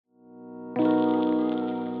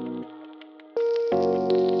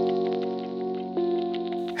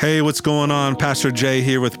Hey, what's going on? Pastor Jay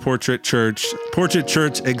here with Portrait Church. Portrait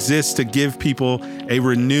Church exists to give people a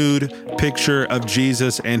renewed picture of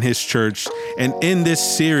Jesus and his church. And in this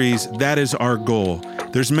series, that is our goal.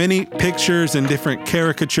 There's many pictures and different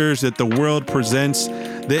caricatures that the world presents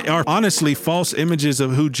that are honestly false images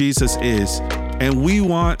of who Jesus is. And we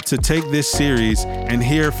want to take this series and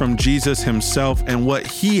hear from Jesus himself and what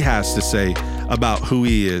he has to say about who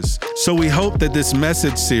he is. So we hope that this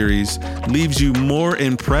message series leaves you more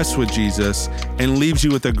impressed with Jesus and leaves you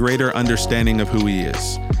with a greater understanding of who he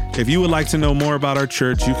is. If you would like to know more about our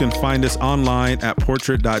church, you can find us online at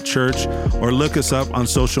portrait.church or look us up on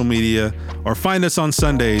social media or find us on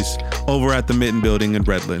Sundays over at the Mitten Building in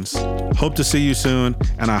Redlands. Hope to see you soon,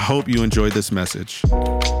 and I hope you enjoyed this message.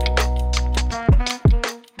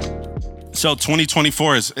 So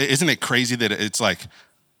 2024 isn't it crazy that it's like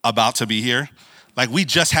about to be here? Like we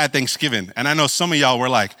just had Thanksgiving, and I know some of y'all were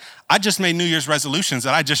like, I just made New Year's resolutions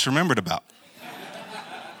that I just remembered about.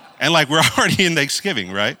 And like we're already in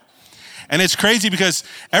Thanksgiving, right? And it's crazy because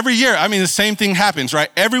every year, the same thing happens, right?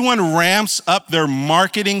 Everyone ramps up their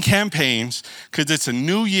marketing campaigns because it's a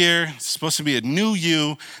new year. It's supposed to be a new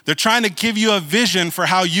you. They're trying to give you a vision for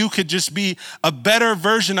how you could just be a better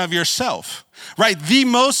version of yourself, right?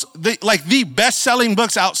 The best-selling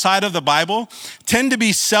books outside of the Bible tend to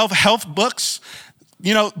be self-help books,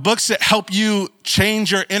 books that help you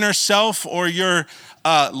change your inner self or your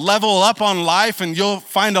level up on life. And you'll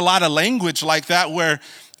find a lot of language like that where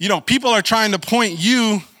people are trying to point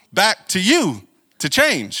you back to you to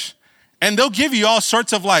change. And they'll give you all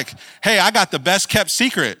sorts of like, hey, I got the best kept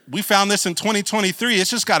secret. We found this in 2023. It's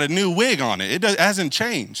just got a new wig on it. It hasn't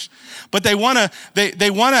changed. But they want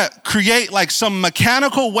to create like some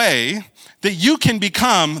mechanical way that you can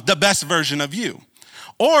become the best version of you.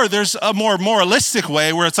 Or there's a more moralistic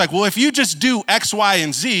way where it's like, well, if you just do X, Y,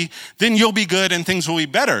 and Z, then you'll be good and things will be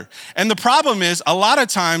better. And the problem is a lot of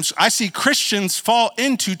times I see Christians fall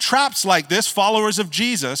into traps like this, followers of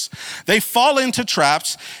Jesus. They fall into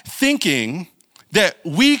traps thinking that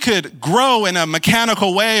we could grow in a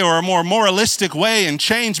mechanical way or a more moralistic way and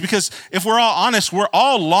change, because if we're all honest, we're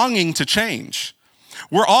all longing to change.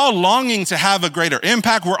 We're all longing to have a greater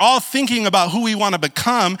impact. We're all thinking about who we want to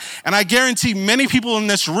become. And I guarantee many people in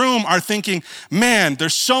this room are thinking, man,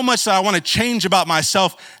 there's so much that I want to change about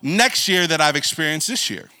myself next year that I've experienced this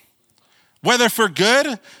year. Whether for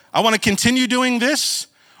good, I want to continue doing this,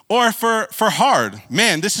 or for hard.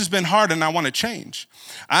 Man, this has been hard and I want to change.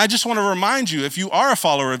 I just want to remind you, if you are a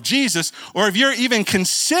follower of Jesus, or if you're even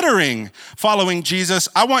considering following Jesus,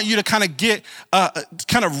 I want you to kind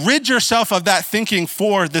of rid yourself of that thinking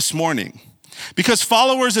for this morning. Because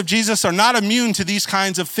followers of Jesus are not immune to these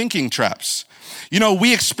kinds of thinking traps.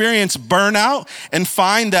 We experience burnout and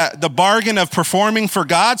find that the bargain of performing for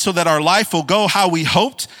God so that our life will go how we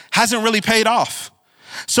hoped hasn't really paid off.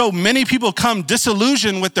 So many people come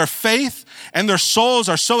disillusioned with their faith, and their souls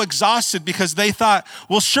are so exhausted because they thought,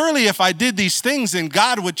 well, surely if I did these things, then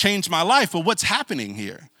God would change my life. But what's happening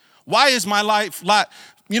here? Why is my life not,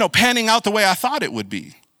 panning out the way I thought it would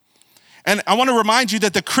be? And I want to remind you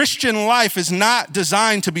that the Christian life is not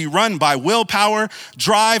designed to be run by willpower,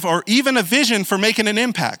 drive, or even a vision for making an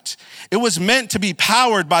impact. It was meant to be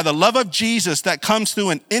powered by the love of Jesus that comes through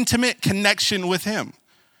an intimate connection with him.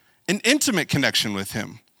 An intimate connection with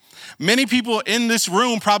him. Many people in this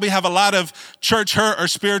room probably have a lot of church hurt or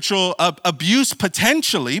spiritual abuse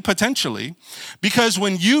potentially, because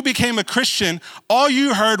when you became a Christian, all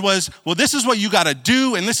you heard was, well, this is what you got to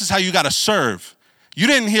do and this is how you got to serve. You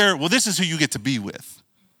didn't hear, well, this is who you get to be with.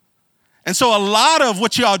 And so a lot of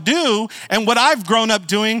what y'all do and what I've grown up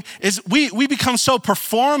doing is we become so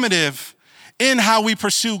performative in how we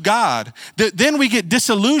pursue God. Then we get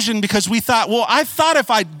disillusioned because we thought, well, I thought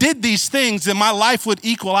if I did these things, then my life would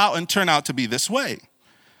equal out and turn out to be this way.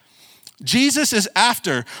 Jesus is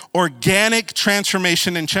after organic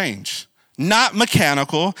transformation and change, not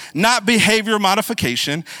mechanical, not behavior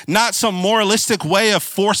modification, not some moralistic way of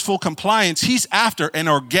forceful compliance. He's after an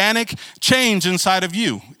organic change inside of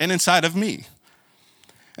you and inside of me.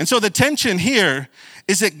 And so the tension here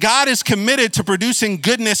is that God is committed to producing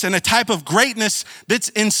goodness and a type of greatness that's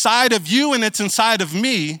inside of you and it's inside of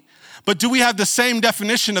me. But do we have the same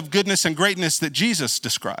definition of goodness and greatness that Jesus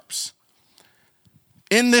describes?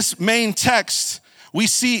 In this main text, we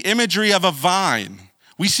see imagery of a vine.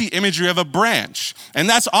 We see imagery of a branch. And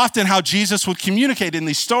that's often how Jesus would communicate in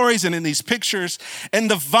these stories and in these pictures. And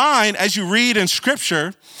the vine, as you read in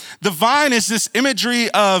scripture, the vine is this imagery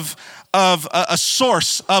of a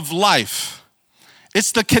source of life.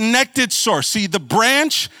 It's the connected source. See, the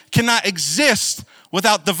branch cannot exist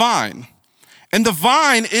without the vine. And the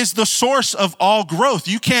vine is the source of all growth.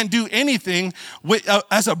 You can't do anything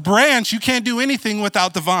as a branch, you can't do anything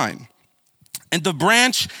without the vine. And the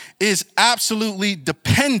branch is absolutely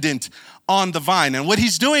dependent on the vine. And what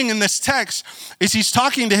he's doing in this text is he's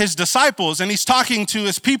talking to his disciples and he's talking to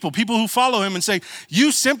his people who follow him and say,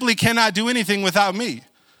 you simply cannot do anything without me.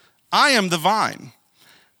 I am the vine.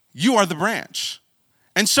 You are the branch.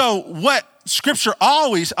 And so what Scripture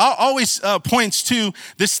always points to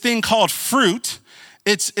this thing called fruit.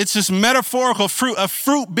 It's this metaphorical fruit, a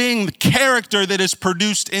fruit being the character that is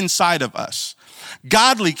produced inside of us.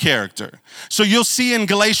 Godly character. So you'll see in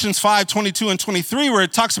Galatians 5:22 and 23 where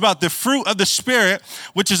it talks about the fruit of the Spirit,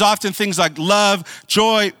 which is often things like love,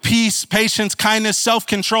 joy, peace, patience, kindness,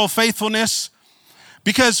 self-control, faithfulness.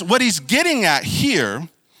 Because what he's getting at here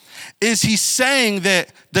is he's saying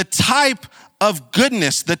that the type of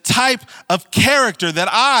goodness, the type of character that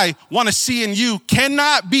I want to see in you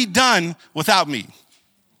cannot be done without me.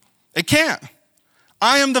 It can't.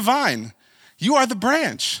 I am the vine. You are the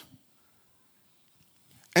branch.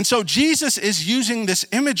 And so Jesus is using this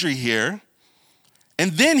imagery here.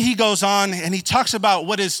 And then he goes on and he talks about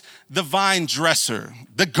what is the vine dresser,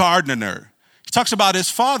 the gardener. He talks about his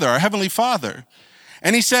Father, our Heavenly Father.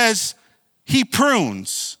 And he says, he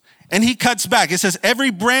prunes and he cuts back. It says,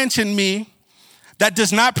 every branch in me that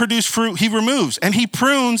does not produce fruit, he removes. And he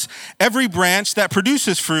prunes every branch that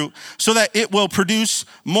produces fruit so that it will produce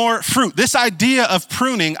more fruit. This idea of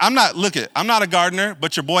pruning, I'm not a gardener,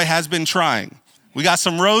 but your boy has been trying. We got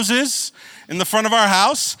some roses in the front of our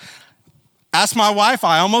house. Ask my wife,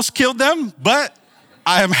 I almost killed them, but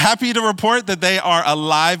I am happy to report that they are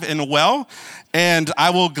alive and well. And I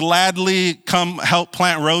will gladly come help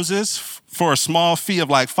plant roses for a small fee of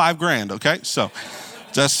like $5,000, okay? So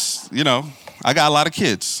just, I got a lot of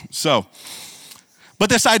kids. So, but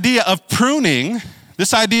this idea of pruning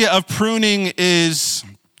is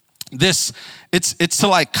this, it's to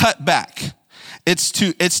like cut back. It's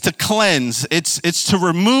to cleanse. It's to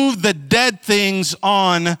remove the dead things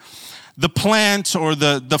on the plant or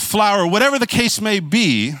the flower, whatever the case may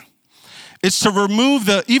be. It's to remove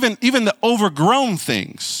even the overgrown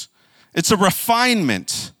things. It's a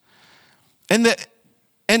refinement. And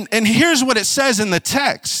here's what it says in the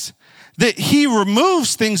text, that he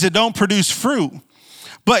removes things that don't produce fruit,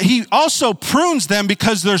 but he also prunes them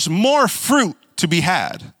because there's more fruit to be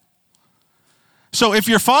had. So if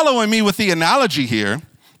you're following me with the analogy here,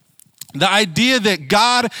 the idea that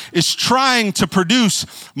God is trying to produce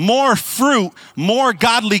more fruit, more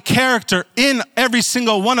godly character in every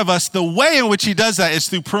single one of us, the way in which he does that is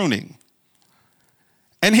through pruning.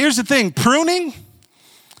 And here's the thing, pruning,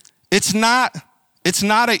 it's not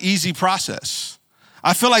an easy process.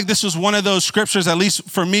 I feel like this was one of those scriptures, at least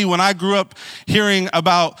for me, when I grew up hearing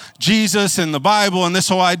about Jesus and the Bible and this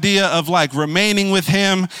whole idea of like remaining with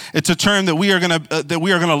him. It's a term that we are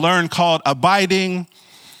gonna learn called abiding.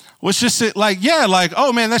 Was just like,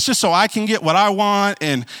 oh man, that's just so I can get what I want.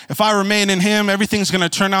 And if I remain in him, everything's gonna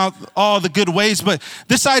turn out all the good ways. But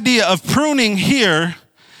this idea of pruning here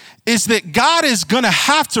is that God is gonna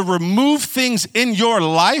have to remove things in your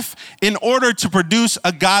life in order to produce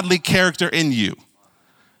a godly character in you.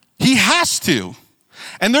 He has to.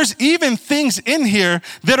 And there's even things in here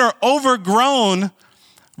that are overgrown,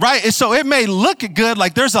 right? And so it may look good,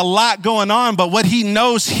 like there's a lot going on, but what he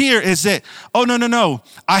knows here is that, oh, no.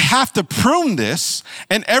 I have to prune this.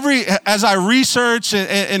 And as I research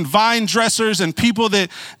and vine dressers and people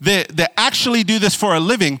that actually do this for a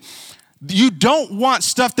living, you don't want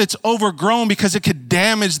stuff that's overgrown because it could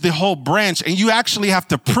damage the whole branch. And you actually have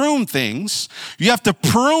to prune things. You have to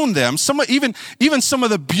prune them. Even some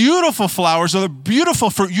of the beautiful flowers or the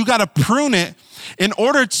beautiful fruit, you got to prune it in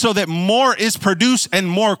order so that more is produced and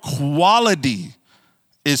more quality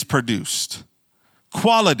is produced.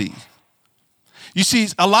 Quality. You see,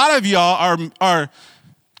 a lot of y'all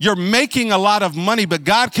you're making a lot of money, but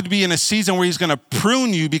God could be in a season where he's going to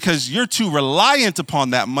prune you because you're too reliant upon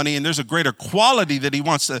that money, and there's a greater quality that he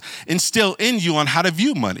wants to instill in you on how to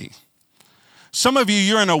view money. Some of you,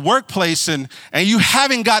 you're in a workplace and you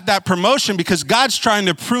haven't got that promotion because God's trying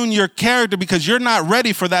to prune your character because you're not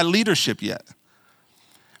ready for that leadership yet.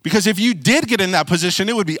 Because if you did get in that position,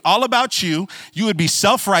 it would be all about you. You would be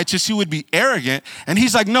self-righteous. You would be arrogant. And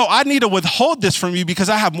he's like, no, I need to withhold this from you because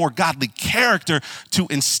I have more godly character to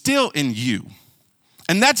instill in you.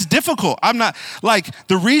 And that's difficult.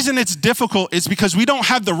 The reason it's difficult is because we don't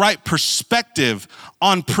have the right perspective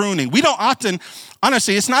on pruning. We don't often,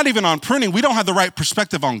 honestly, it's not even on pruning. We don't have the right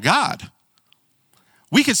perspective on God.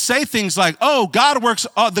 We could say things like, oh, God works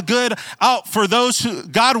the good out for those who,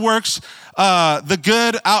 God works the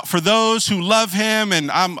good out for those who love him.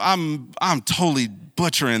 And I'm totally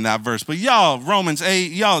butchering that verse. But y'all, Romans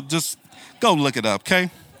 8, y'all just go look it up,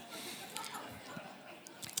 okay?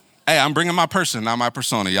 Hey, I'm bringing my person, not my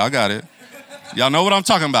persona. Y'all got it. Y'all know what I'm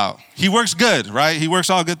talking about. He works good, right? He works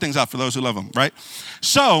all good things out for those who love him, right?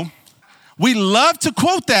 So we love to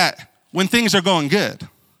quote that when things are going good.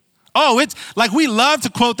 Oh, it's like we love to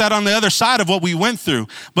quote that on the other side of what we went through.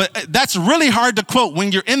 But that's really hard to quote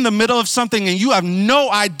when you're in the middle of something and you have no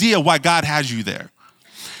idea why God has you there.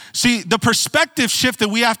 See, the perspective shift that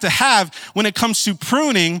we have to have when it comes to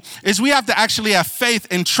pruning is we have to actually have faith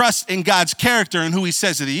and trust in God's character and who he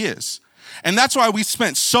says that he is. And that's why we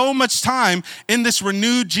spent so much time in this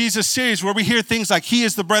Renewed Jesus series where we hear things like he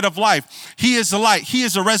is the bread of life, he is the light, he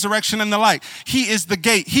is the resurrection and the light, he is the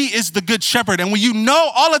gate, he is the good shepherd. And when you know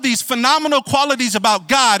all of these phenomenal qualities about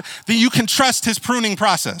God, then you can trust his pruning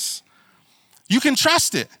process. You can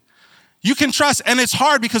trust it. You can trust, and it's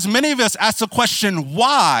hard because many of us ask the question,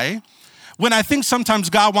 why? When I think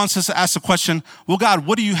sometimes God wants us to ask the question, well, God,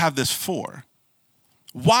 what do you have this for?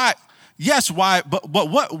 Why? Yes, why? But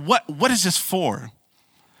what is this for?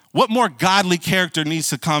 What more godly character needs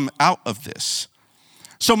to come out of this?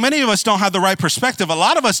 So many of us don't have the right perspective. A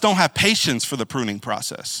lot of us don't have patience for the pruning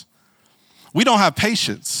process. We don't have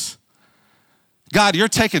patience. God, you're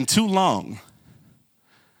taking too long.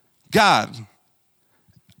 God,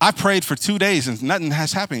 I prayed for 2 days and nothing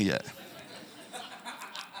has happened yet.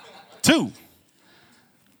 2.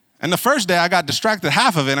 And the first day I got distracted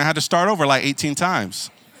half of it and I had to start over like 18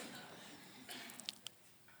 times.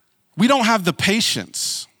 We don't have the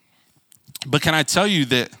patience. But can I tell you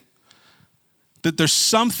that there's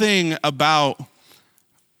something about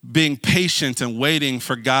being patient and waiting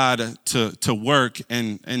for God to work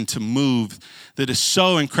and to move that is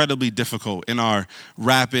so incredibly difficult in our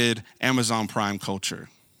rapid Amazon Prime culture.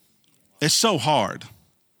 It's so hard.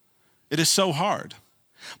 It is so hard.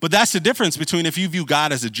 But that's the difference between if you view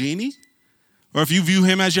God as a genie or if you view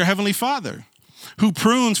him as your heavenly Father, who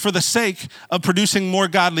prunes for the sake of producing more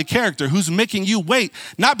godly character, who's making you wait,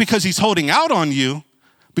 not because he's holding out on you,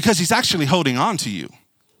 because he's actually holding on to you.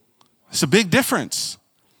 It's a big difference.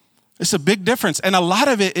 It's a big difference. And a lot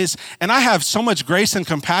of it is, and I have so much grace and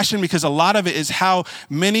compassion because a lot of it is how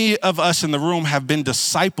many of us in the room have been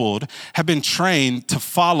discipled, have been trained to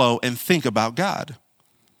follow and think about God.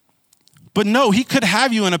 But no, he could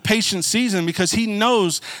have you in a patient season because he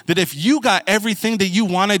knows that if you got everything that you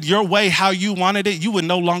wanted your way, how you wanted it, you would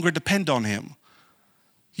no longer depend on him.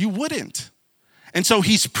 You wouldn't. And so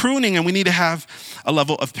he's pruning and we need to have a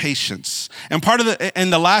level of patience. And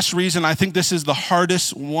the last reason I think this is the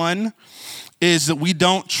hardest one is that we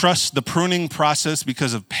don't trust the pruning process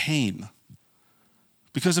because of pain.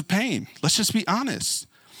 Because of pain. Let's just be honest.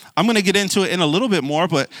 I'm going to get into it in a little bit more,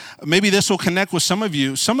 but maybe this will connect with some of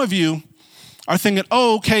you. Some of you are thinking,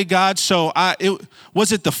 oh, okay, God, so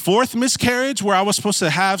was it the 4th miscarriage where I was supposed to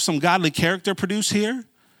have some godly character produced here?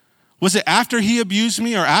 Was it after he abused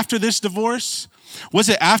me or after this divorce? Was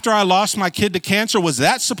it after I lost my kid to cancer? Was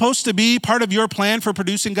that supposed to be part of your plan for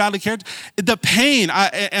producing godly character? The pain,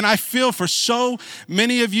 I feel for so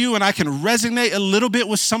many of you, and I can resonate a little bit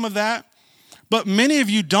with some of that, but many of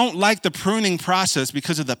you don't like the pruning process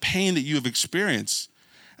because of the pain that you have experienced.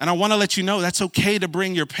 And I want to let you know that's okay to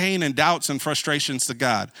bring your pain and doubts and frustrations to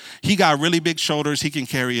God. He got really big shoulders. He can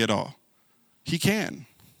carry it all. He can.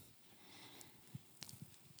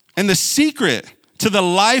 And the secret to the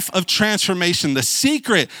life of transformation, the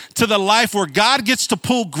secret to the life where God gets to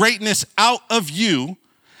pull greatness out of you,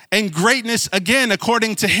 and greatness, again,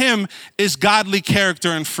 according to him, is godly character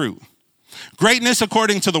and fruit. Greatness,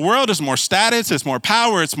 according to the world, is more status, it's more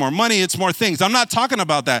power, it's more money, it's more things. I'm not talking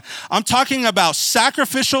about that. I'm talking about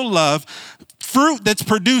sacrificial love, fruit that's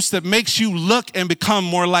produced that makes you look and become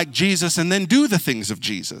more like Jesus and then do the things of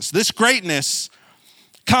Jesus. This greatness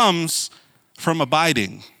comes from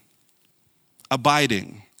abiding.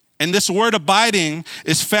 Abiding. And this word abiding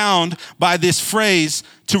is found by this phrase,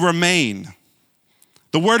 to remain.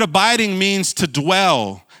 The word abiding means to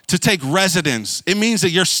dwell, to take residence. It means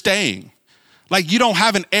that you're staying. Like you don't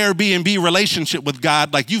have an Airbnb relationship with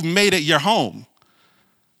God, like you've made it your home.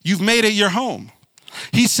 You've made it your home.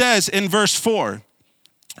 He says in verse 4,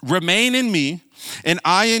 remain in me and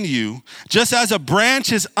I in you, just as a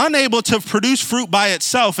branch is unable to produce fruit by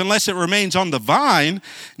itself unless it remains on the vine,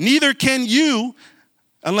 neither can you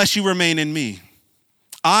unless you remain in me.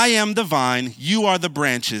 I am the vine, you are the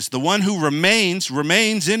branches. The one who remains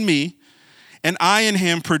in me, and I in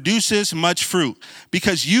him produces much fruit,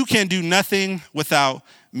 because you can do nothing without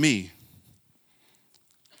me.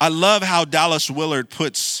 I love how Dallas Willard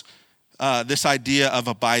puts this idea of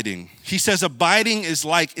abiding. He says, abiding is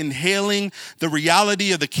like inhaling the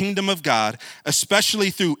reality of the kingdom of God, especially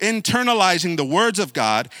through internalizing the words of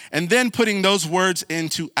God and then putting those words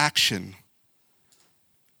into action.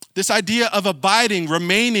 This idea of abiding,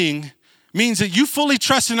 remaining, means that you fully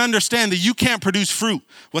trust and understand that you can't produce fruit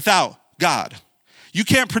without God. You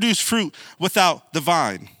can't produce fruit without the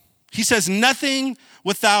vine. He says, nothing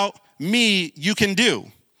without me you can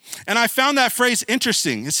do. And I found that phrase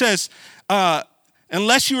interesting. It says,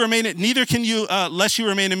 unless you remain in, neither can you, unless you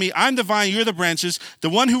remain in me. I'm the vine, you're the branches. The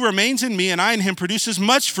one who remains in me and I in him produces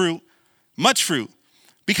much fruit,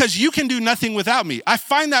 because you can do nothing without me. I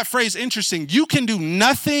find that phrase interesting. You can do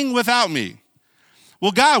nothing without me.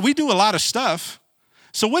 Well, God, we do a lot of stuff.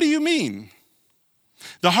 So what do you mean?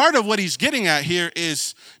 The heart of what he's getting at here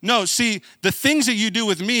is, no, see, the things that you do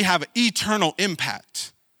with me have eternal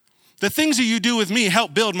impact. The things that you do with me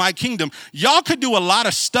help build my kingdom. Y'all could do a lot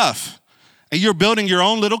of stuff and you're building your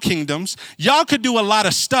own little kingdoms. Y'all could do a lot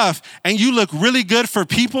of stuff and you look really good for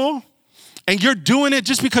people and you're doing it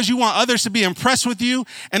just because you want others to be impressed with you.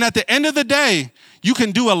 And at the end of the day, you can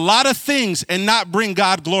do a lot of things and not bring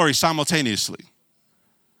God glory simultaneously.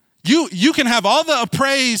 You can have all the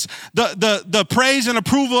praise, the praise and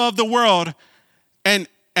approval of the world and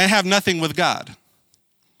have nothing with God.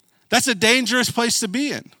 That's a dangerous place to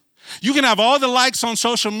be in. You can have all the likes on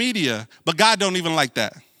social media, but God don't even like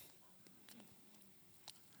that.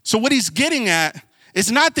 So what he's getting at is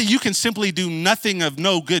not that you can simply do nothing of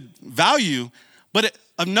no good value, but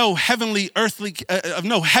of no heavenly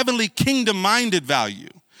kingdom-minded value.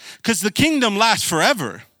 Because the kingdom lasts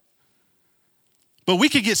forever. But we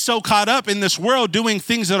could get so caught up in this world doing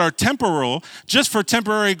things that are temporal, just for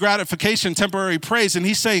temporary gratification, temporary praise. And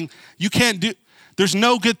he's saying, there's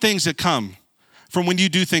no good things that come from when you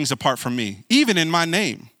do things apart from me, even in my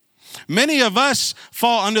name. Many of us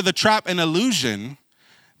fall under the trap and illusion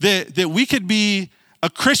that we could be a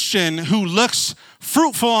Christian who looks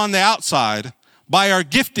fruitful on the outside by our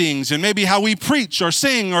giftings and maybe how we preach or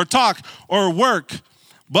sing or talk or work,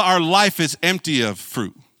 but our life is empty of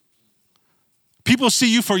fruit. People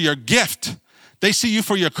see you for your gift. They see you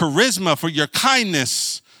for your charisma, for your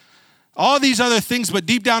kindness, all these other things, but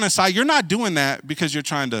deep down inside, you're not doing that because you're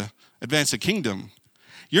trying to advance the kingdom.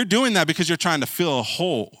 You're doing that because you're trying to fill a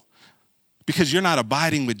hole, because you're not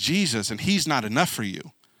abiding with Jesus and he's not enough for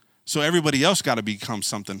you. So everybody else got to become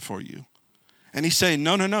something for you. And he's saying,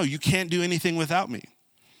 no, you can't do anything without me.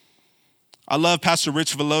 I love Pastor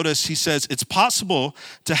Rich Villodas. He says, it's possible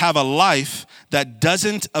to have a life that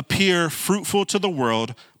doesn't appear fruitful to the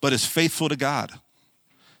world, but is faithful to God.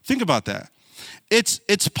 Think about that.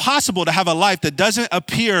 It's possible to have a life that doesn't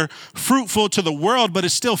appear fruitful to the world, but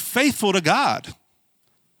is still faithful to God.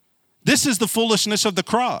 This is the foolishness of the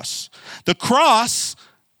cross. The cross,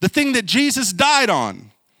 the thing that Jesus died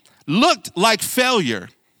on, looked like failure.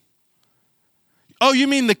 Oh, you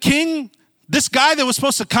mean the king, this guy that was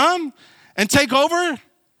supposed to come and take over?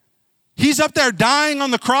 He's up there dying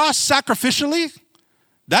on the cross sacrificially?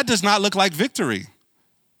 That does not look like victory.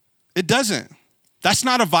 It doesn't. That's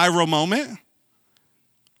not a viral moment.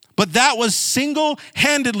 But that was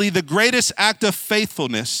single-handedly the greatest act of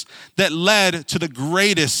faithfulness that led to the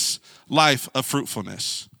greatest life of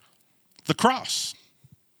fruitfulness. The cross.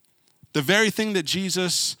 The very thing that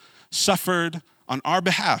Jesus suffered on our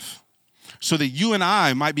behalf so that you and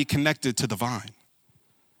I might be connected to the vine.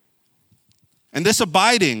 And this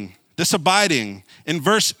abiding in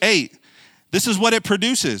verse 8, this is what it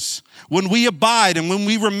produces. When we abide and when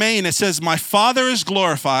we remain, it says, my Father is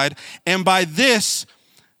glorified, and by this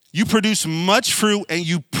you produce much fruit and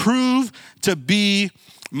you prove to be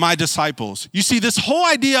my disciples. You see, this whole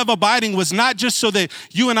idea of abiding was not just so that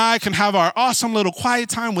you and I can have our awesome little quiet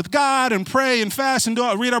time with God and pray and fast and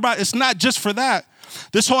read our Bible. It's not just for that.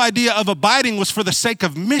 This whole idea of abiding was for the sake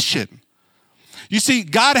of mission. You see,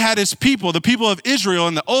 God had his people, the people of Israel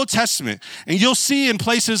in the Old Testament. And you'll see in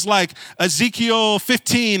places like Ezekiel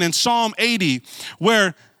 15 and Psalm 80,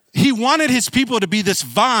 where he wanted his people to be this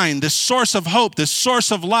vine, this source of hope, this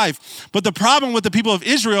source of life. But the problem with the people of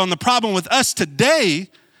Israel and the problem with us today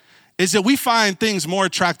is that we find things more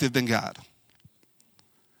attractive than God.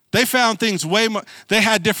 They found things way more, they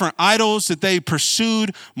had different idols that they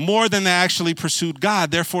pursued more than they actually pursued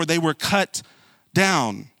God. Therefore, they were cut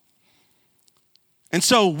down. And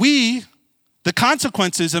so the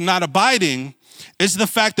consequences of not abiding is the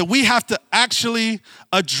fact that we have to actually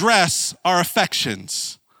address our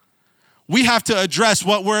affections. We have to address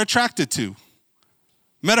what we're attracted to,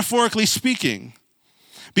 metaphorically speaking.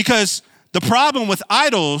 Because the problem with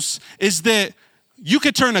idols is that you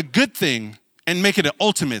could turn a good thing and make it an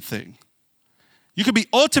ultimate thing. You could be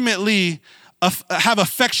ultimately have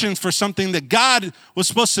affections for something that God was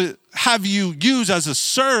supposed to have you use as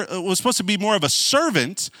was supposed to be more of a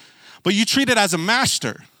servant, but you treat it as a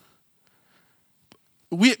master.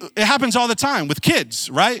 It happens all the time with kids,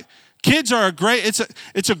 right? Kids are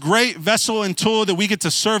it's a great vessel and tool that we get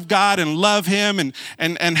to serve God and love him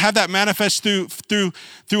and have that manifest through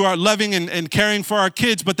our loving and caring for our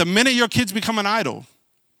kids. But the minute your kids become an idol,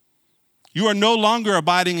 you are no longer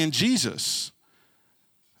abiding in Jesus.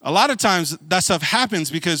 A lot of times that stuff happens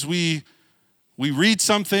because we read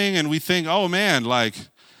something and we think, oh man, like,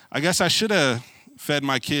 I guess I should have fed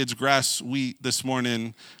my kids grass wheat this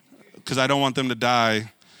morning because I don't want them to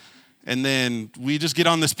die. And then we just get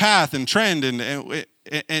on this path and trend and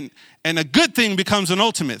a good thing becomes an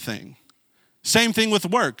ultimate thing. Same thing with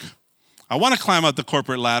work. I want to climb up the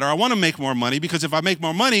corporate ladder. I want to make more money because if I make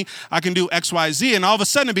more money, I can do X, Y, Z. And all of a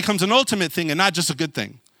sudden it becomes an ultimate thing and not just a good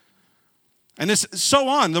thing. And it's so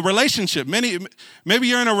on. The relationship. Maybe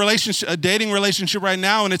you're in a dating relationship right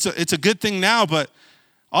now, and it's a good thing now, but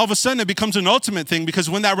all of a sudden it becomes an ultimate thing because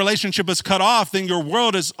when that relationship is cut off, then your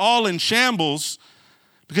world is all in shambles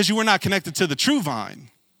because you were not connected to the true vine.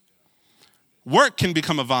 Work can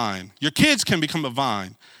become a vine. Your kids can become a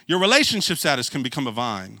vine. Your relationship status can become a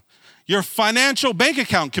vine. Your financial bank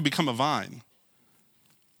account can become a vine.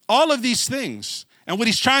 All of these things. And what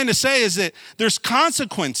he's trying to say is that there's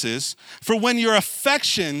consequences for when your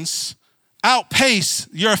affections of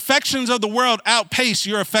the world outpace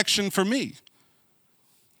your affection for me.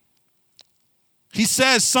 He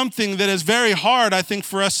says something that is very hard, I think,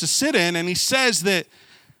 for us to sit in, and he says that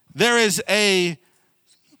there is a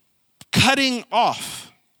cutting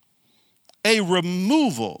off, a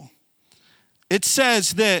removal. It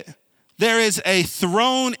says that there is a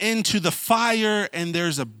thrown into the fire and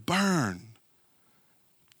there's a burn.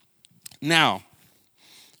 Now,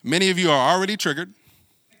 many of you are already triggered.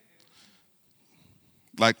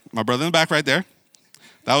 Like my brother in the back right there.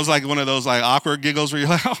 That was like one of those like awkward giggles where you're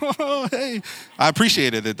like, oh, hey. I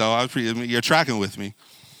appreciated it though. You're tracking with me.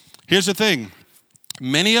 Here's the thing.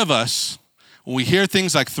 Many of us, when we hear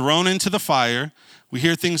things like thrown into the fire, we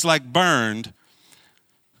hear things like burned,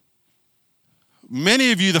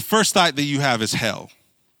 many of you, the first thought that you have is hell.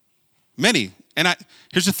 Many. And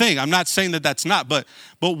here's the thing, I'm not saying that that's not, but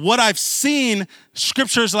what I've seen,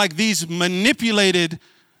 scriptures like these manipulated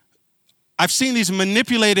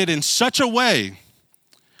in such a way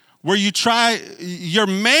where your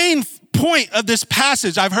main point of this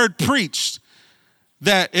passage I've heard preached,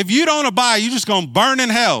 that if you don't abide, you're just going to burn in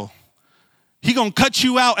hell. He's going to cut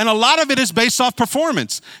you out. And a lot of it is based off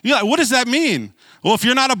performance. You're like, what does that mean? Well, if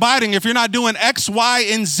you're not abiding, if you're not doing X, Y,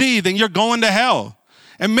 and Z, then you're going to hell.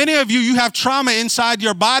 And many of you have trauma inside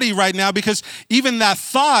your body right now because even that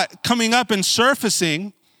thought coming up and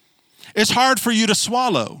surfacing is hard for you to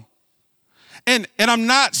swallow. And I'm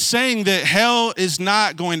not saying that hell is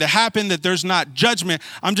not going to happen, that there's not judgment.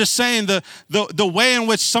 I'm just saying the way in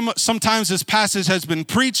which sometimes this passage has been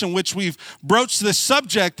preached, in which we've broached this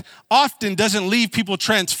subject, often doesn't leave people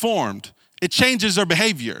transformed. It changes their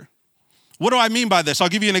behavior. What do I mean by this? I'll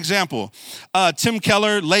give you an example. Tim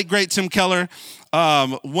Keller, late great Tim Keller,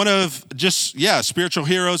 one of spiritual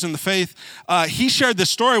heroes in the faith. He shared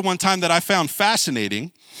this story one time that I found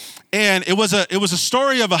fascinating. And it was a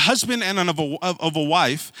story of a husband and of a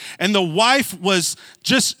wife. And the wife was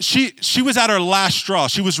she was at her last straw.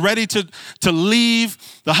 She was ready to leave.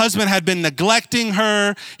 The husband had been neglecting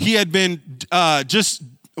her. He had been just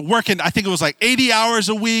working, I think it was like 80 hours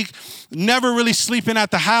a week, never really sleeping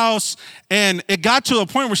at the house. And it got to a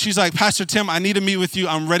point where she's like, Pastor Tim, I need to meet with you.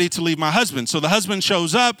 I'm ready to leave my husband. So the husband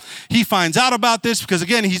shows up. He finds out about this because,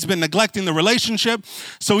 again, he's been neglecting the relationship.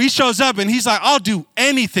 So he shows up and he's like, I'll do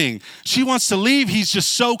anything. She wants to leave. He's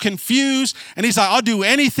just so confused. And he's like, I'll do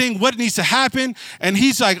anything. What needs to happen? And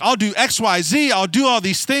he's like, I'll do X, Y, Z. I'll do all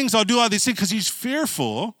these things. I'll do all these things because he's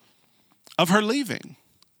fearful of her leaving.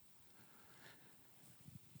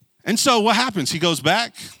 And so what happens? He goes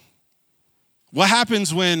back. What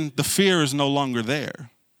happens when the fear is no longer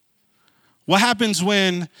there? What happens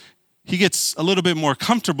when he gets a little bit more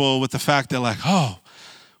comfortable with the fact that like,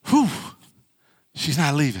 she's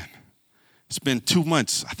not leaving. It's been 2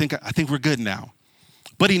 months. I think we're good now.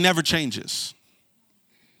 But he never changes.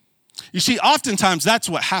 You see, oftentimes that's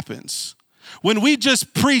what happens. When we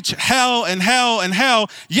just preach hell and hell and hell,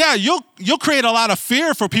 yeah, you'll create a lot of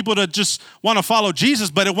fear for people to just want to follow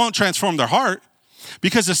Jesus, but it won't transform their heart.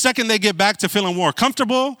 Because the second they get back to feeling more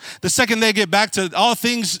comfortable, the second they get back to all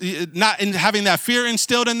things not in having that fear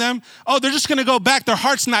instilled in them, they're just going to go back. Their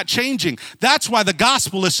heart's not changing. That's why the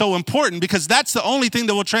gospel is so important, because that's the only thing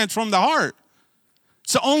that will transform the heart.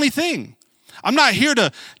 It's the only thing. I'm not here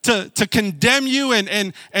to condemn you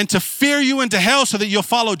and to fear you into hell so that you'll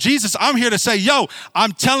follow Jesus. I'm here to say,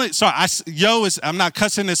 I'm not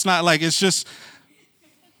cussing. It's not like, it's just,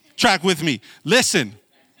 track with me. Listen,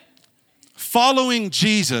 following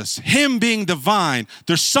Jesus, him being divine,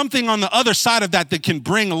 there's something on the other side of that can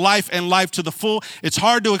bring life and life to the full. It's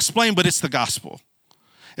hard to explain, but it's the gospel.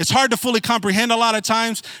 It's hard to fully comprehend a lot of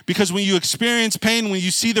times because when you experience pain, when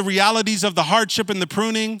you see the realities of the hardship and the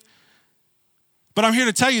pruning, but I'm here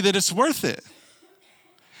to tell you that it's worth it.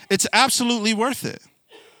 It's absolutely worth it.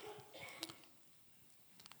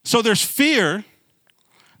 So there's fear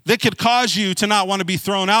that could cause you to not want to be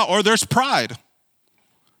thrown out, or there's pride.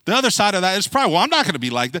 The other side of that is pride. Well, I'm not going to be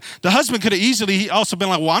like that. The husband could have easily also been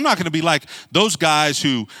like, well, I'm not going to be like those guys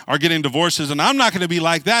who are getting divorces, and I'm not going to be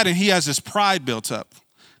like that. And he has this pride built up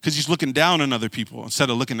because he's looking down on other people instead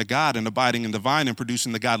of looking to God and abiding in the vine and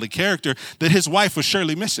producing the godly character that his wife was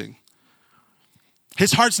surely missing.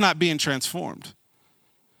 His heart's not being transformed.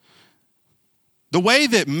 The way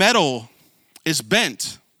that metal is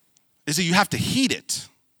bent is that you have to heat it.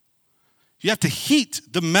 You have to heat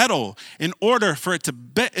the metal in order for it to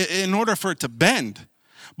bend.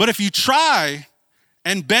 But if you try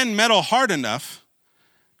and bend metal hard enough,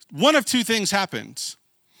 one of two things happens.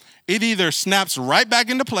 It either snaps right back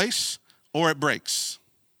into place or it breaks.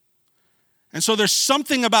 And so there's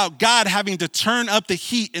something about God having to turn up the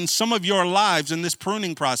heat in some of your lives in this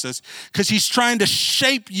pruning process because he's trying to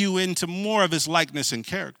shape you into more of his likeness and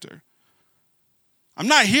character. I'm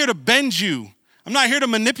not here to bend you. I'm not here to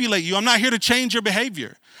manipulate you. I'm not here to change your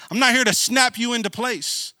behavior. I'm not here to snap you into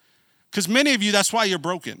place. Because many of you, that's why you're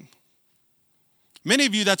broken. Many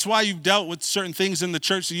of you, that's why you've dealt with certain things in the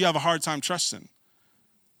church that you have a hard time trusting.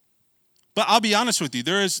 But I'll be honest with you,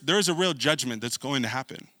 there is a real judgment that's going to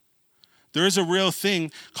happen. There is a real thing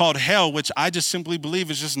called hell, which I just simply believe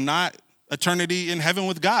is just not eternity in heaven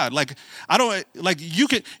with God. You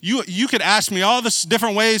could ask me all the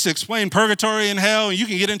different ways to explain purgatory and hell, and you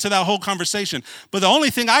can get into that whole conversation. But the only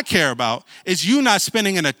thing I care about is you not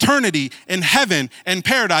spending an eternity in heaven and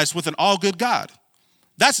paradise with an all good God.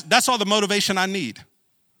 That's all the motivation I need.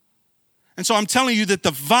 And so I'm telling you that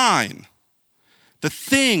the vine, the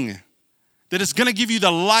thing that is going to give you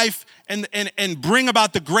the life and bring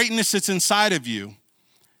about the greatness that's inside of you,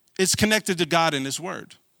 is connected to God and his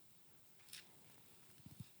word.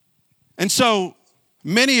 And so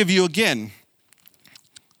many of you, again,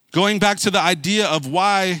 going back to the idea of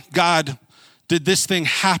why God did this thing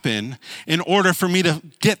happen in order for me to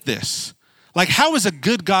get this. Like, how is a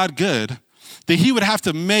good God good that he would have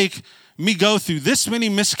to make me go through this many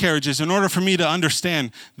miscarriages in order for me to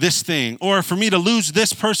understand this thing, or for me to lose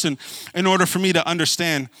this person in order for me to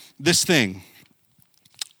understand this thing?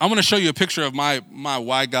 I want to show you a picture of my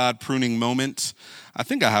why God pruning moment. I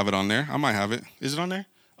think I have it on there. I might have it. Is it on there?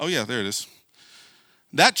 Oh yeah, there it is.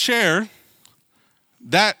 That chair,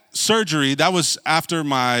 that surgery, that was after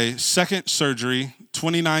my second surgery,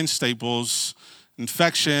 29 staples,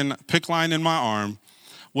 infection, PICC line in my arm,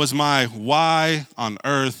 was my why on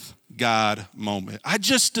earth God moment. I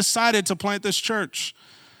just decided to plant this church.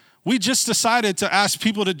 We just decided to ask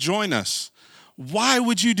people to join us. Why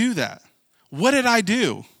would you do that? What did I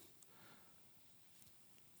do?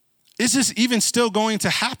 Is this even still going to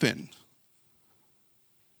happen?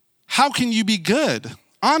 How can you be good?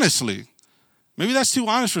 Honestly, maybe that's too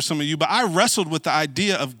honest for some of you, but I wrestled with the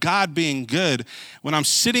idea of God being good when I'm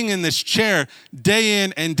sitting in this chair day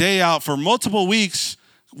in and day out for multiple weeks.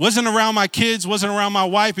 Wasn't around my kids, wasn't around my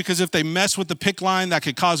wife, because if they mess with the PICC line, that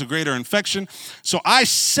could cause a greater infection. So I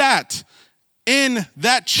sat in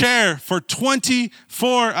that chair for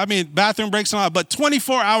bathroom breaks and all, but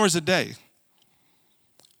 24 hours a day.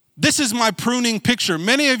 This is my pruning picture.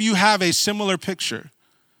 Many of you have a similar picture.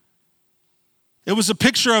 It was a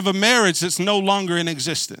picture of a marriage that's no longer in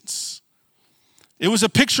existence. It was a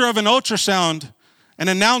picture of an ultrasound, an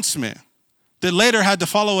announcement that later had to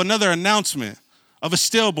follow another announcement of a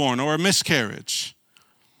stillborn or a miscarriage.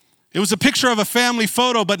 It was a picture of a family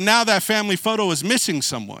photo, but now that family photo is missing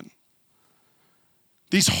someone.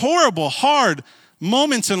 These horrible, hard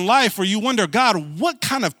moments in life where you wonder, God, what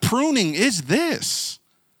kind of pruning is this?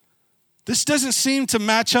 This doesn't seem to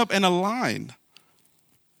match up and align.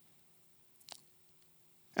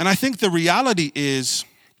 And I think the reality is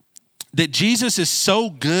that Jesus is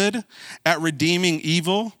so good at redeeming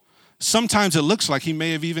evil, sometimes it looks like he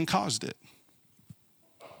may have even caused it.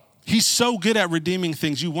 He's so good at redeeming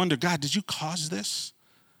things. You wonder, God, did you cause this?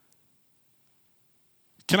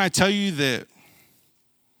 Can I tell you that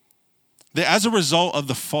as a result of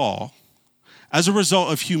the fall, as a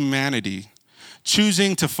result of humanity,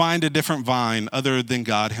 choosing to find a different vine other than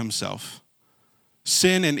God himself,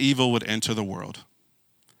 sin and evil would enter the world.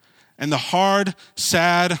 And the hard,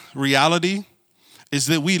 sad reality is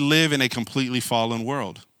that we live in a completely fallen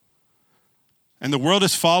world. And the world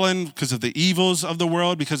is fallen because of the evils of the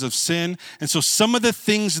world, because of sin. And so some of the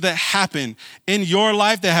things that happen in your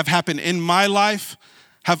life, that have happened in my life,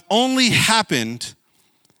 have only happened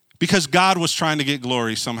because God was trying to get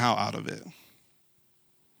glory somehow out of it.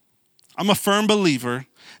 I'm a firm believer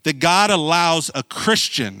that God allows a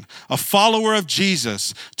Christian, a follower of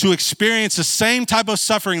Jesus, to experience the same type of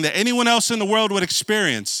suffering that anyone else in the world would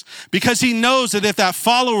experience, because he knows that if that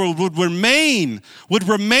follower would remain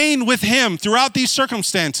with him throughout these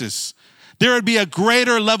circumstances, there would be a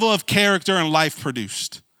greater level of character and life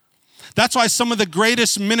produced. That's why some of the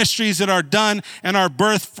greatest ministries that are done and are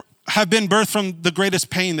birthed have been birthed from the greatest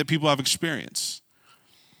pain that people have experienced.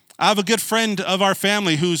 I have a good friend of our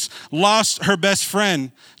family who's lost her best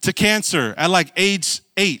friend to cancer at like age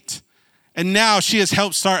 8. And now she has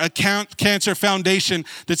helped start a cancer foundation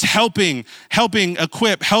that's helping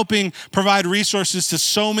equip, helping provide resources to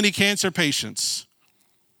so many cancer patients.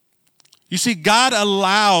 You see, God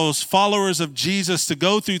allows followers of Jesus to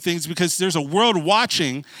go through things because there's a world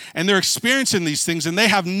watching and they're experiencing these things and they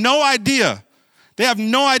have no idea. They have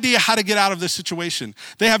no idea how to get out of this situation.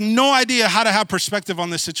 They have no idea how to have perspective on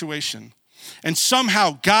this situation. And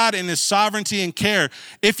somehow God in his sovereignty and care,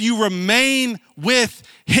 if you remain with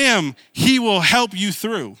him, he will help you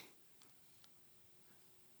through.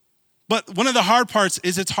 But one of the hard parts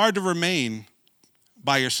is it's hard to remain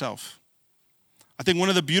by yourself. I think one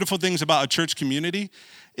of the beautiful things about a church community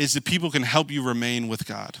is that people can help you remain with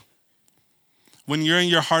God. When you're in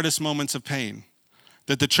your hardest moments of pain,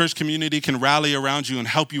 that the church community can rally around you and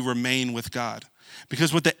help you remain with God.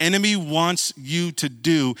 Because what the enemy wants you to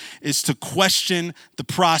do is to question the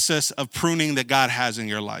process of pruning that God has in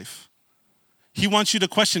your life. He wants you to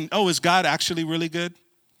question, is God actually really good?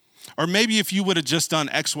 Or maybe if you would have just done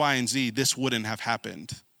X, Y, and Z, this wouldn't have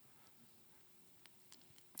happened.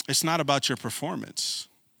 It's not about your performance.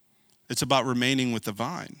 It's about remaining with the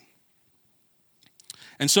vine.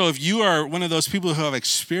 And so if you are one of those people who have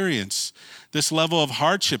experienced this level of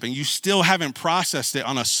hardship and you still haven't processed it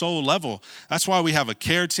on a soul level, that's why we have a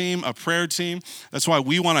care team, a prayer team. That's why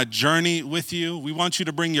we want to journey with you. We want you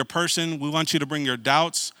to bring your person. We want you to bring your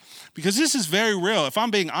doubts, because this is very real. If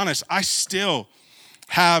I'm being honest, I still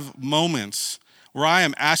have moments where I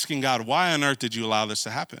am asking God, why on earth did you allow this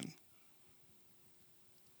to happen?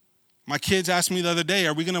 My kids asked me the other day,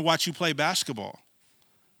 are we going to watch you play basketball?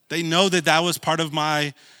 They know that was part of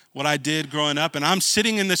what I did growing up. And I'm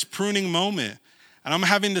sitting in this pruning moment. And I'm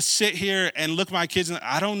having to sit here and look at my kids and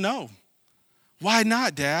I don't know. Why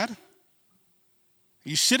not, Dad?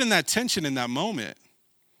 You sit in that tension in that moment.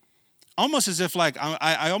 Almost as if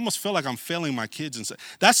I almost feel like I'm failing my kids. And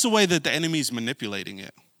that's the way that the enemy's manipulating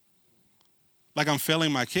it. Like I'm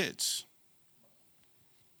failing my kids.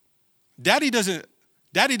 Daddy doesn't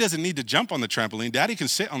need to jump on the trampoline. Daddy can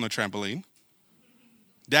sit on the trampoline.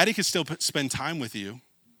 Daddy can still spend time with you.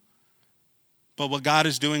 But what God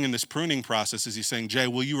is doing in this pruning process is he's saying, Jay,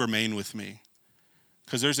 will you remain with me?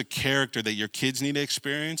 Because there's a character that your kids need to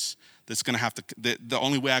experience that's going to have to, the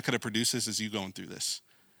only way I could have produced this is you going through this.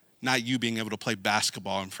 Not you being able to play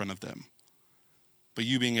basketball in front of them, but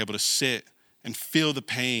you being able to sit and feel the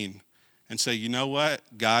pain and say, you know what,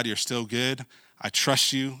 God, you're still good. I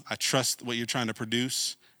trust you. I trust what you're trying to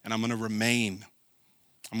produce, and I'm going to remain.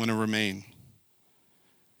 I'm going to remain.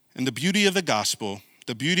 And the beauty of the gospel,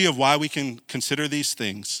 the beauty of why we can consider these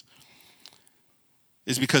things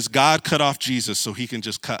is because God cut off Jesus so he can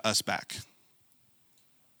just cut us back.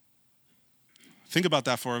 Think about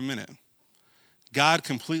that for a minute. God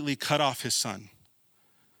completely cut off his son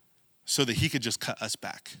so that he could just cut us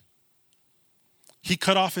back. He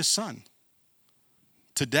cut off his son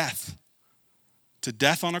to death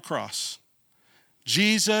on a cross.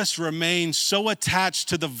 Jesus remained so attached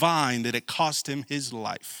to the vine that it cost him his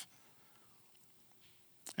life.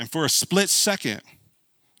 And for a split second,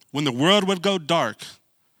 when the world would go dark,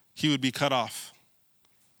 he would be cut off.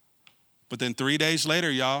 But then 3 days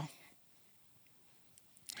later, y'all,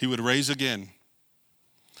 he would rise again.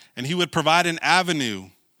 And he would provide an avenue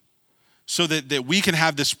so that we can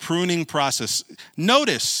have this pruning process.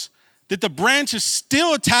 Notice that the branch is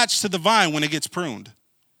still attached to the vine when it gets pruned.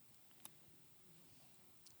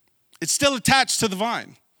 It's still attached to the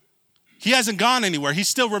vine. He hasn't gone anywhere. He's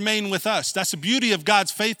still remained with us. That's the beauty of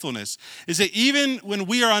God's faithfulness, is that even when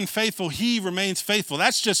we are unfaithful, he remains faithful.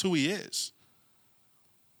 That's just who he is.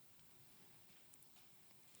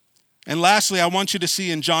 And lastly, I want you to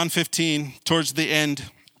see in John 15, towards the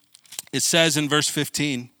end, It says in verse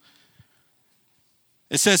 15,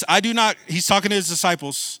 it says, he's talking to his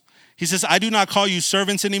disciples. He says, I do not call you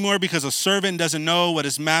servants anymore because a servant doesn't know what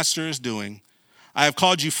his master is doing. I have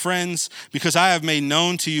called you friends because I have made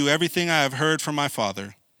known to you everything I have heard from my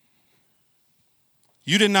Father.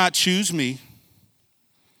 You did not choose me,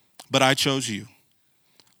 but I chose you.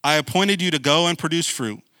 I appointed you to go and produce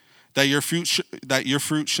fruit, that your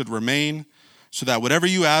fruit should remain, so that whatever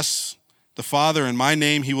you ask the Father in my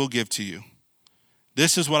name, he will give to you.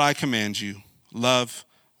 This is what I command you. Love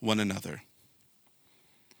one another.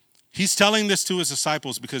 He's telling this to his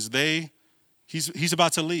disciples because he's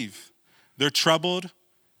about to leave. They're troubled.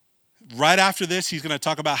 Right after this, he's going to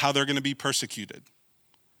talk about how they're going to be persecuted.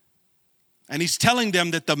 And he's telling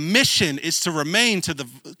them that the mission is to remain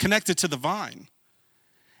connected to the vine.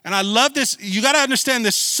 And I love this. You got to understand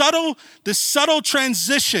this subtle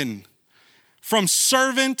transition from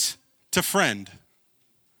servant to friend.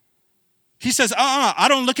 He says, I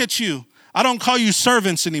don't look at you. I don't call you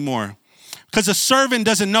servants anymore. Because a servant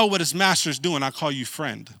doesn't know what his master's doing. I call you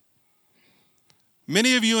friend.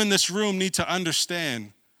 Many of you in this room need to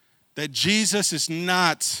understand that Jesus is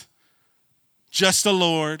not just a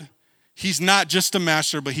Lord. He's not just a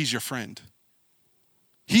master, but he's your friend.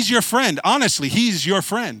 He's your friend. Honestly, he's your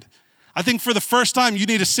friend. I think for the first time, you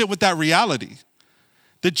need to sit with that reality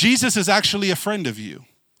that Jesus is actually a friend of you.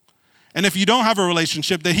 And if you don't have a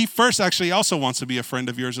relationship, that he first actually also wants to be a friend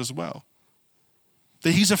of yours as well.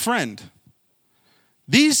 That he's a friend.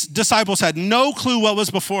 These disciples had no clue what was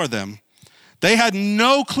before them. They had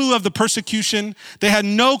no clue of the persecution. They had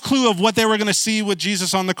no clue of what they were going to see with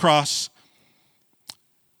Jesus on the cross.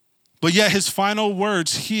 But yet his final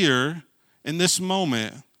words here in this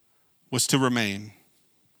moment was to remain.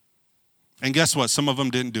 And guess what? Some of them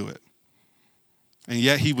didn't do it. And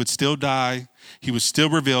yet he would still die. He would still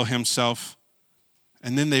reveal himself.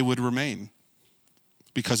 And then they would remain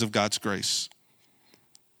because of God's grace.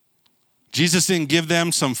 Jesus didn't give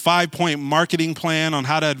them some 5-point marketing plan on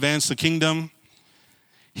how to advance the kingdom.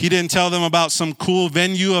 He didn't tell them about some cool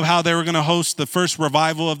venue of how they were going to host the first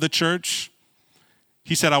revival of the church.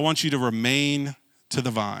 He said, I want you to remain to the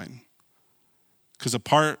vine. Because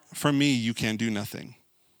apart from me, you can do nothing.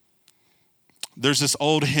 There's this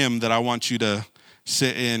old hymn that I want you to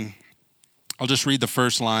sit in. I'll just read the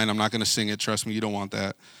first line. I'm not going to sing it. Trust me, you don't want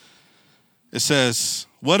that. It says,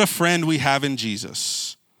 what a friend we have in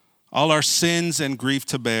Jesus. All our sins and grief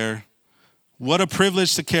to bear. What a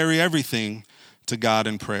privilege to carry everything to God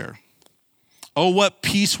in prayer. Oh, what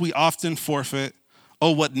peace we often forfeit.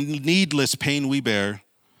 Oh, what needless pain we bear.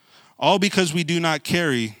 All because we do not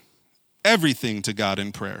carry everything to God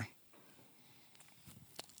in prayer.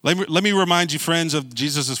 Let me remind you, friends, of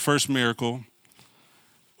Jesus' first miracle.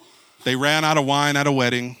 They ran out of wine at a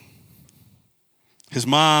wedding. His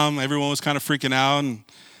mom, everyone was kind of freaking out, and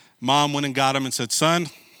mom went and got him and said, son,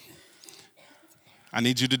 I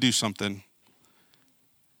need you to do something.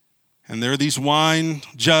 And there are these wine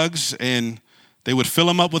jugs, and they would fill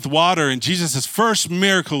them up with water, and Jesus' first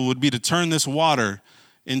miracle would be to turn this water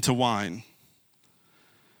into wine.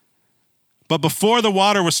 But before the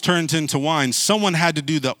water was turned into wine, someone had to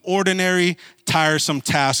do the ordinary, tiresome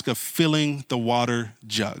task of filling the water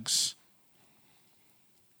jugs.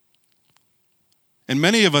 And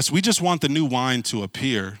many of us, we just want the new wine to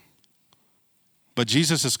appear, but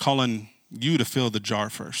Jesus is calling you to fill the jar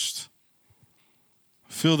first.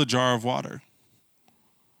 Fill the jar of water.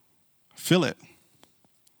 Fill it.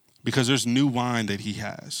 Because there's new wine that he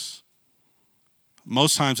has.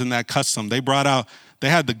 Most times in that custom, they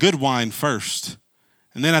had the good wine first.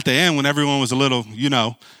 And then at the end, when everyone was a little,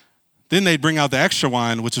 then they'd bring out the extra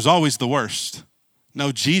wine, which is always the worst.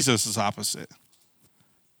 No, Jesus is opposite.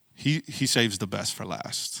 He saves the best for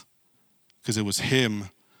last. Because it was him,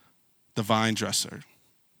 the vine dresser,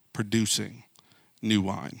 producing new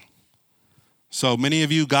wine. So many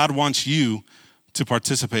of you, God wants you to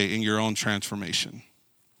participate in your own transformation.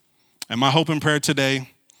 And my hope and prayer today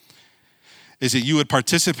is that you would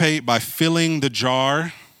participate by filling the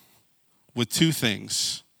jar with two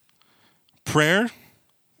things: prayer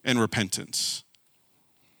and repentance.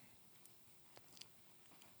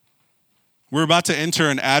 We're about to enter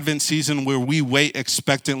an Advent season where we wait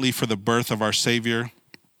expectantly for the birth of our Savior.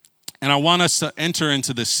 And I want us to enter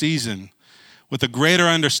into this season with a greater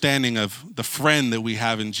understanding of the friend that we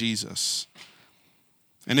have in Jesus.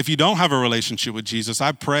 And if you don't have a relationship with Jesus,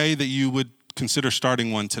 I pray that you would consider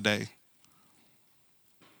starting one today.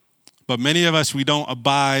 But many of us, we don't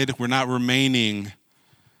abide, we're not remaining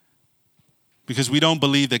because we don't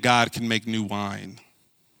believe that God can make new wine.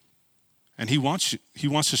 And he wants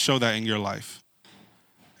to show that in your life.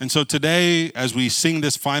 And so today, as we sing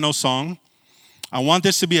this final song, I want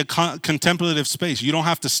this to be a contemplative space. You don't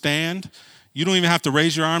have to stand. You don't even have to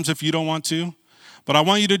raise your arms if you don't want to. But I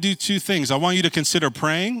want you to do two things. I want you to consider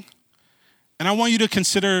praying, and I want you to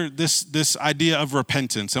consider this idea of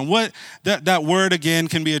repentance. And what that word, again,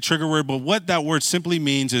 can be a trigger word, but what that word simply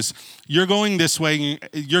means is you're going this way,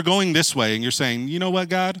 and you're saying, you know what,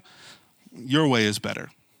 God? Your way is better.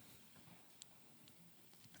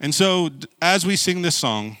 And so as we sing this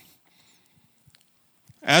song,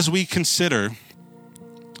 as we consider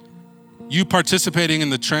you participating in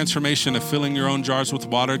the transformation of filling your own jars with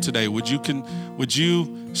water today, would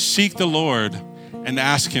you seek the Lord and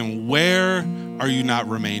ask him, where are you not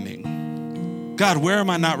remaining? God, where am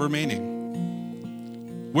I not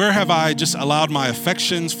remaining? Where have I just allowed my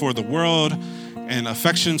affections for the world and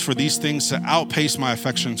affections for these things to outpace my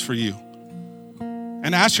affections for you?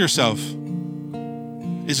 And ask yourself,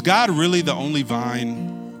 is God really the only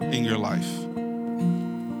vine in your life?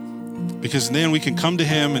 Because then we can come to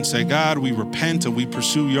him and say, God, we repent and we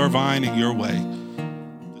pursue your vine and your way.